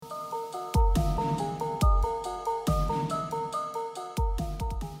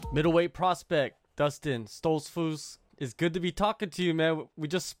Middleweight prospect Dustin Stoltzfus. It's good to be talking to you, man. We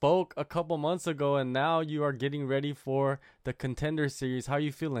just spoke a couple months ago, and now you are getting ready for the Contender Series. How are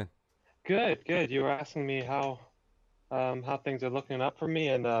you feeling? Good, good. You were asking me how things are looking up for me,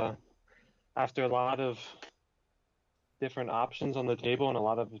 and after a lot of different options on the table and a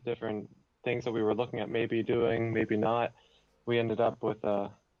lot of different things that we were looking at maybe doing, maybe not, we ended up with the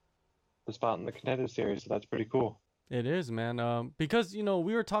spot in the Contender Series, so that's pretty cool. It is, man. Because we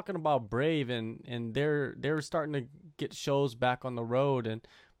were talking about Brave, and they're starting to get shows back on the road, and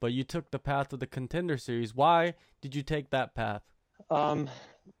but you took the path of the Contender Series. Why did you take that path? Um,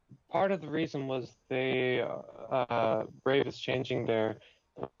 Part of the reason was Brave is changing the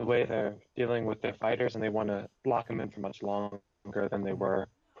way they're dealing with their fighters, and they want to lock them in for much longer than they were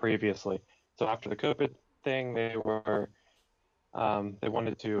previously. So after the COVID thing, they wanted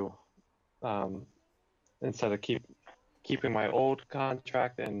to um, instead of keeping my old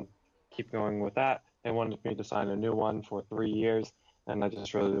contract and keep going with that, they wanted me to sign a new one for 3 years, and I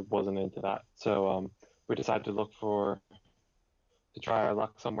just really wasn't into that. So we decided to try our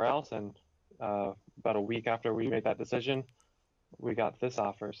luck somewhere else, and about a week after we made that decision, we got this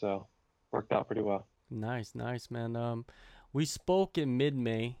offer, so worked out pretty well. Nice, nice, man. We spoke in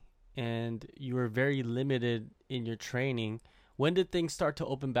mid-May, and you were very limited in your training. When did things start to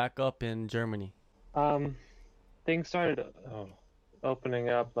open back up in Germany? Um, Things started opening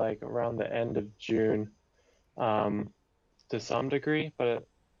up like around the end of June, um, to some degree, but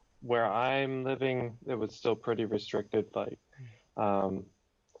where I'm living, it was still pretty restricted. Um,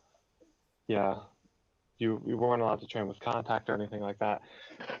 yeah, you weren't allowed to train with contact or anything like that.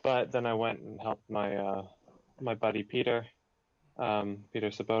 But then I went and helped my buddy Peter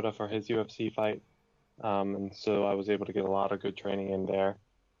Sabota for his UFC fight, and so I was able to get a lot of good training in there,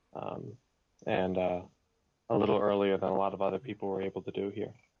 um, and a little earlier than a lot of other people were able to do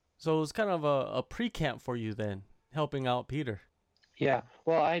here. So it was kind of a pre-camp for you then, helping out Peter. Yeah,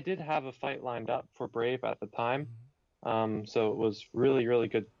 well, I did have a fight lined up for Brave at the time, so it was really, really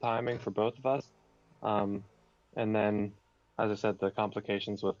good timing for both of us. Um, and then, as I said, the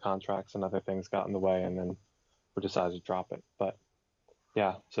complications with contracts and other things got in the way, and then we decided to drop it. But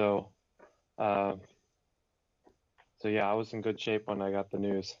yeah, uh, so yeah, I was in good shape when I got the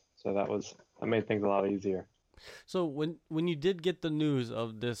news, so that made things a lot easier. So when you did get the news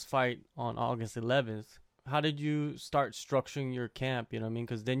of this fight on August 11th, how did you start structuring your camp? You know what I mean?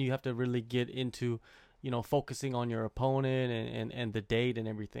 Because then you have to really get into, focusing on your opponent and the date and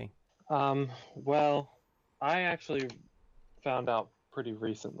everything. Well, I actually found out pretty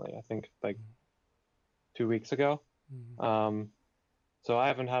recently. I think like 2 weeks ago. Mhm. Um, so I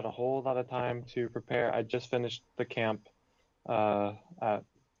haven't had a whole lot of time to prepare. I just finished the camp at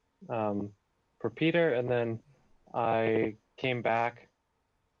um, for Peter, and then I came back.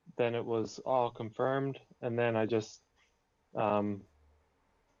 Then it was all confirmed, and then um,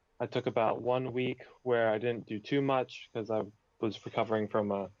 I took about 1 week where I didn't do too much because I was recovering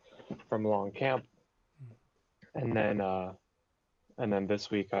from a long camp, and then this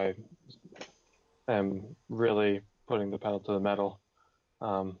week I am really putting the pedal to the metal,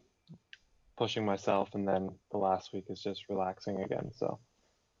 um, pushing myself, and then the last week is just relaxing again. So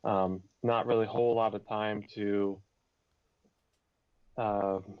not really a whole lot of time to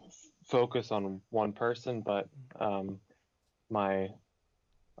uh, focus on one person, but um, my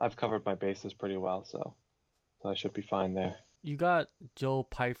I've covered my bases pretty well, so I should be fine there. You got Joe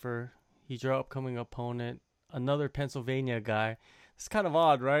Pfeiffer. He's your upcoming opponent. Another Pennsylvania guy. It's kind of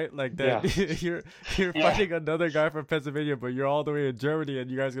odd, right? Like Yeah, that you're yeah, fighting another guy from Pennsylvania, but you're all the way in Germany,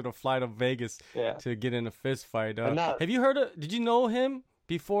 and you guys are gonna fly to Vegas yeah. to get in a fist fight. I'm not. Have you heard of? Did you know him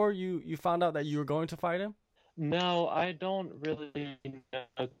before you found out that you were going to fight him? No, I don't really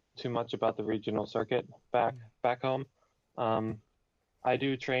know too much about the regional circuit back home. Um, I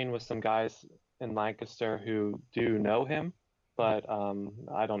do train with some guys in Lancaster who do know him, but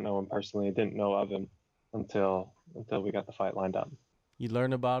I don't know him personally. I didn't know of him until we got the fight lined up. You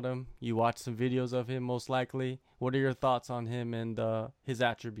learn about him. You watch some videos of him, most likely. What are your thoughts on him and his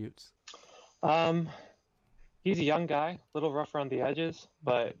attributes? Um, he's a young guy, a little rough around the edges,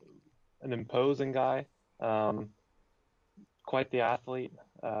 but an imposing guy. Um, Quite the athlete.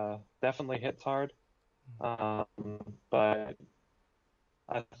 Definitely hits hard. Um, but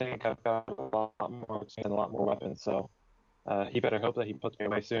I think I've got a lot more experience and a lot more weapons. So he better hope that he puts me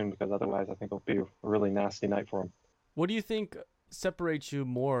away soon, because otherwise I think it'll be a really nasty night for him. What do you think separates you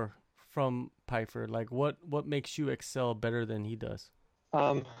more from Piper? Like what makes you excel better than he does?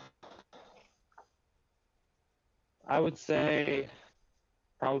 Um, I would say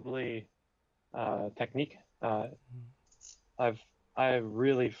probably technique. I've I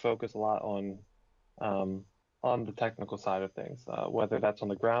really focus a lot um, on the technical side of things, whether that's on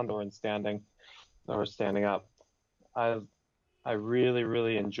the ground or in standing or standing up. I I really,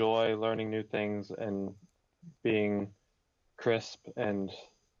 really enjoy learning new things and being crisp and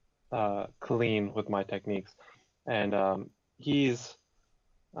clean with my techniques. And he's,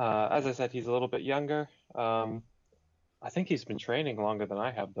 as I said, he's a little bit younger. I think he's been training longer than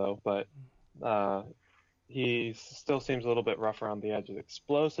I have, though, but uh, he still seems a little bit rough around the edges,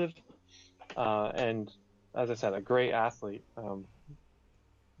 explosive, and as I said, a great athlete.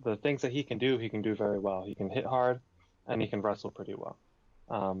 The things that he can do very well. He can hit hard, and he can wrestle pretty well.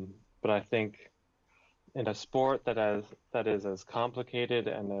 But I think in a sport that is as complicated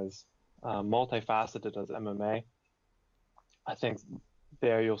and as multifaceted as MMA, I think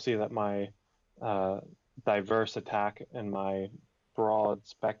there you'll see that my uh, diverse attack and my broad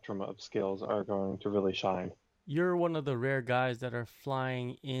spectrum of skills are going to really shine. You're one of the rare guys that are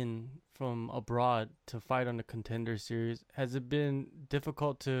flying in from abroad to fight on the Contender Series. Has it been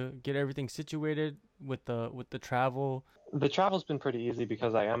difficult to get everything situated with the travel? The travel's been pretty easy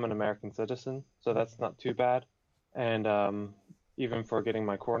because I am an American citizen, so that's not too bad. And even for getting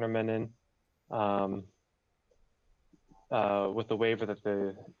my cornermen in, um, with the waiver that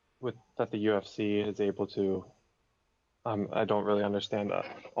the UFC is able to, I don't really understand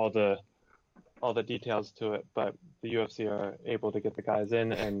all the details to it, but the UFC are able to get the guys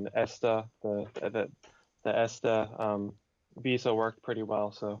in, and the ESTA visa worked pretty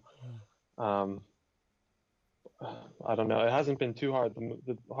well. So um, I don't know. It hasn't been too hard.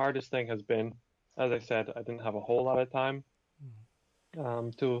 The hardest thing has been, as I said, I didn't have a whole lot of time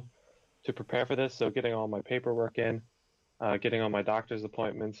to prepare for this. So getting all my paperwork in, getting all my doctor's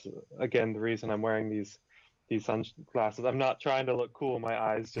appointments. Again, the reason I'm wearing these sunglasses, I'm not trying to look cool. My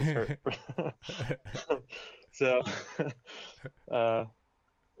eyes just hurt. So, uh,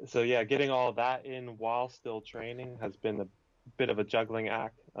 so yeah, getting all that in while still training has been a bit of a juggling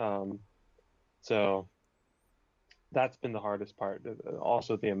act. So that's been the hardest part.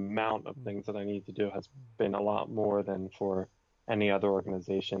 Also, the amount of things that I need to do has been a lot more than for any other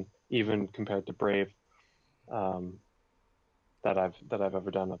organization, even compared to Brave, um, that I've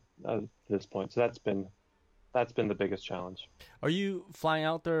ever done at this point. So that's been the biggest challenge. Are you flying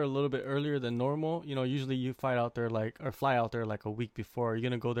out there a little bit earlier than normal? You know, usually you fight out there like or fly out there like a week before. Are you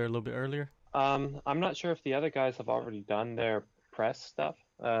gonna go there a little bit earlier? I'm not sure if the other guys have already done their press stuff.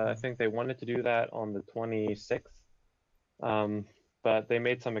 I think they wanted to do that on the 26th, um, but they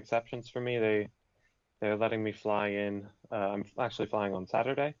made some exceptions for me. They're letting me fly in. I'm actually flying on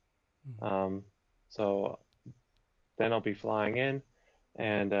Saturday, um, so then I'll be flying in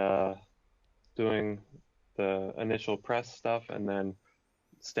and doing the initial press stuff, and then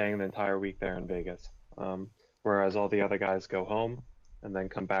staying the entire week there in Vegas. Whereas all the other guys go home and then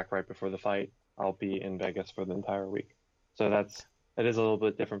come back right before the fight. I'll be in Vegas for the entire week. So it is a little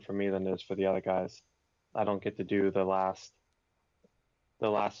bit different for me than it is for the other guys. I don't get to do the last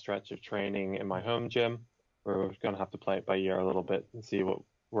stretch of training in my home gym. We're going to have to play it by ear a little bit and see what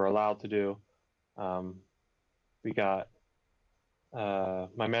we're allowed to do. Um, we got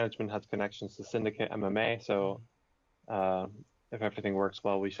my management has connections to Syndicate MMA, so uh, if everything works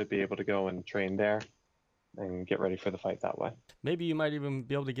well, we should be able to go and train there and get ready for the fight that way. Maybe you might even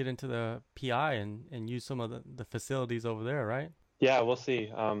be able to get into the PI and use some of the facilities over there, right? Yeah, we'll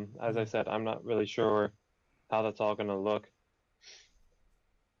see. As I said, I'm not really sure how that's all going to look.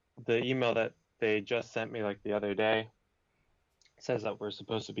 The email that they just sent me like the other day says that we're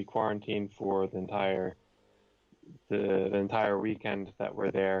supposed to be quarantined for the entire weekend that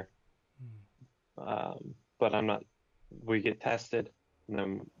we're there. But I'm not. We get tested, and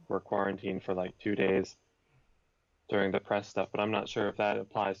then we're quarantined for like 2 days during the press stuff. But I'm not sure if that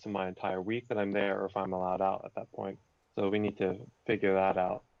applies to my entire week that I'm there, or if I'm allowed out at that point. So we need to figure that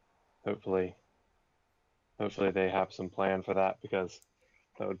out. Hopefully they have some plan for that, because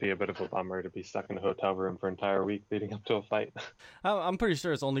that would be a bit of a bummer to be stuck in a hotel room for an entire week leading up to a fight. I'm pretty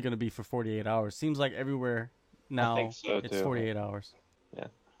sure it's only going to be for 48 hours. Seems like everywhere I think now so it's too. 48 hours. Yeah,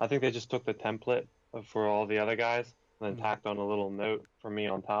 I think they just took the template for all the other guys and then tacked on a little note for me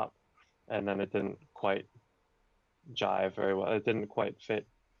on top, and then it didn't quite jive very well. It didn't quite fit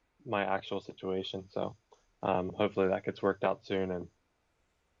my actual situation. So hopefully that gets worked out soon, and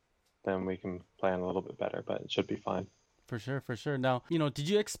then we can plan a little bit better. But it should be fine. For sure, for sure. Now, you know, did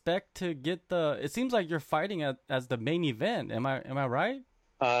you expect to get the? It seems like you're fighting as the main event. Am I right?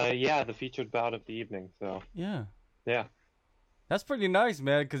 Yeah, the featured bout of the evening. So Yeah. yeah, That's pretty nice,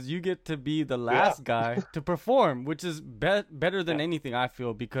 man, because you get to be the yeah, last guy to perform, which is better than yeah, anything I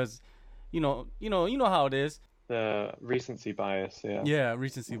feel. Because, you know how it is. the recency bias. Yeah. Yeah,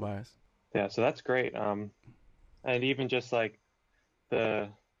 recency bias. Yeah. So that's great. And even just like the,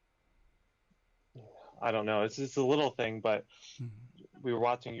 I don't know, it's just a little thing, but Mhm. we were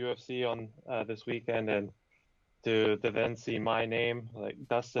watching UFC on this weekend, and to then see my name, like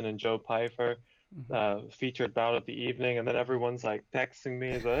Dustin and Joe Pyfer, Mhm. featured bout of the evening, and then everyone's like texting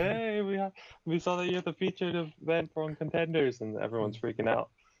me, is like, hey, we saw that you're the featured event from Contenders, and everyone's Mhm. freaking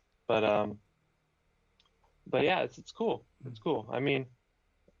out. But but yeah, it's cool. It's cool. I mean,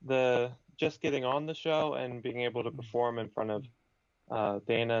 the just getting on the show and being able to Mhm. perform in front of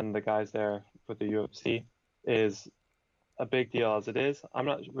Dana and the guys there for the UFC is a big deal as it is. I'm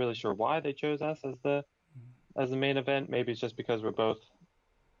not really sure why they chose us as the main event. Maybe it's just because we're both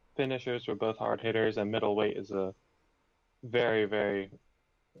finishers, we're both hard hitters, and middleweight is a very, very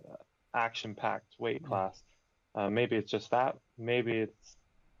action-packed weight Mhm. class. Maybe it's just that. Maybe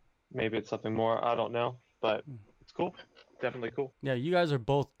it's something more. I don't know, but Mhm. it's cool. Definitely cool. Yeah, you guys are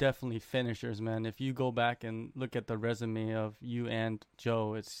both definitely finishers, man. If you go back and look at the resume of you and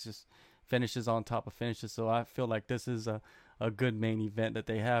Joe, it's just finishes on top of finishes. So I feel like this is a good main event that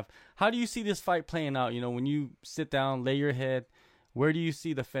they have. How do you see this fight playing out? You know, when you sit down, lay your head, where do you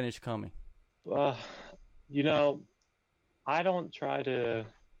see the finish coming? Uh, you know, I don't try to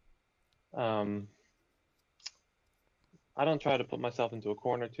um, I don't try to put myself into a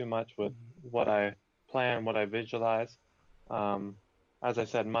corner too much with what I plan, what I visualize. Um, as I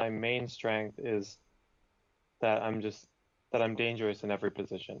said, my main strength is that I'm dangerous in every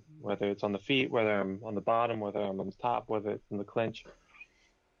position, whether it's on the feet, whether I'm on the bottom, whether I'm on the top, whether it's in the clinch.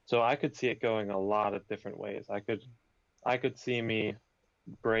 So I could see it going a lot of different ways. I could see me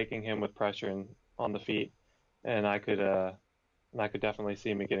breaking him with pressure on the feet, and I could definitely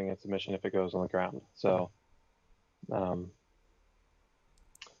see me getting a submission if it goes on the ground. Um,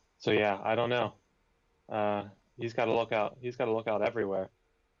 so yeah, I don't know. Uh, he's got to look out. He's got to look out everywhere,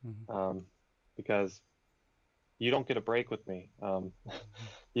 Mhm. um, because you don't get a break with me.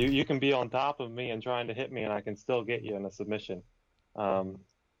 You can be on top of me and trying to hit me, and I can still get you in a submission. Um,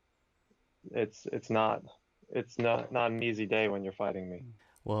 it's not not an easy day when you're fighting me.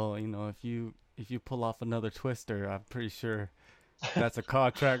 Well, you know, if you pull off another twister, I'm pretty sure that's a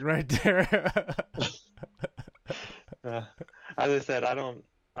contract right there. Uh, as I said, I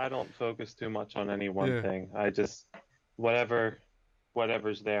don't focus too much on any one Yeah, thing. I just whatever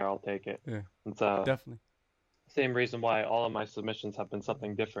whatever's there, I'll take it. yeah, It's definitely. same reason why all of my submissions have been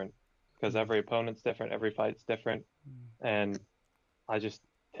something different, because Mhm. every opponent's different, every fight's different, and I just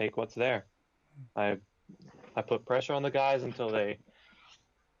take what's there. I I put pressure on the guys until they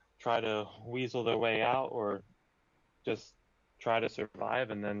try to weasel their way out or just try to survive,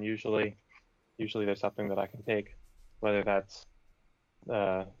 and then usually there's something that I can take, whether that's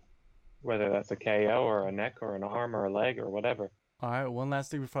uh, whether that's a KO or a neck or an arm or a leg or whatever. All right, one last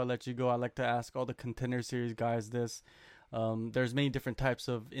thing before I let you go. I'd like to ask all the Contender Series guys this. There's many different types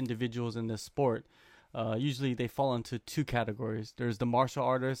of individuals in this sport. Usually they fall into two categories. There's the martial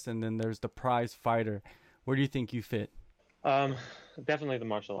artist and then there's the prize fighter. Where do you think you fit? Um, Definitely the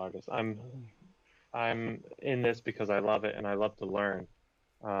martial artist. I'm in this because I love it and I love to learn.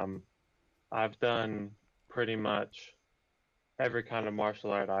 Um, I've done pretty much every kind of martial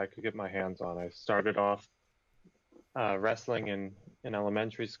art I could get my hands on. I started off wrestling in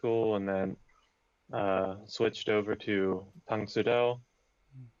elementary school, and then switched over to Tang Soo Do.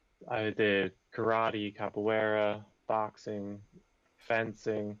 I did karate, capoeira, boxing,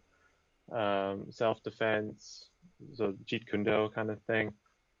 fencing, self-defense, so Jeet Kune Do kind of thing,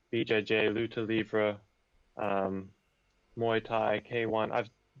 BJJ, luta livre, um, Muay Thai, K1. I've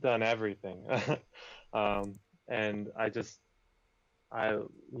done everything, um, and I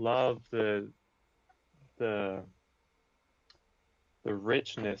love the the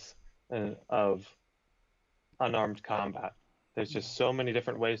richness of unarmed combat. There's just so many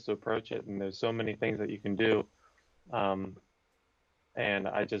different ways to approach it, and there's so many things that you can do. Um, and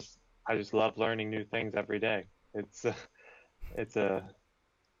I just love learning new things every day. It's it's a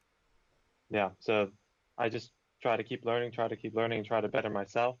yeah. So I just try to keep learning, try to better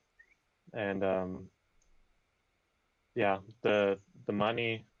myself, and yeah, the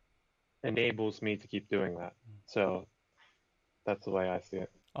money enables me to keep doing that. So that's the way I see it.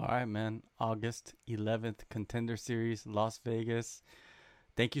 All right, man. August 11th, Contender Series, Las Vegas.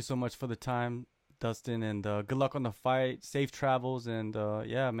 Thank you so much for the time, Dustin, and good luck on the fight. Safe travels, and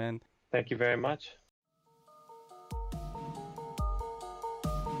yeah, man. Thank you very much.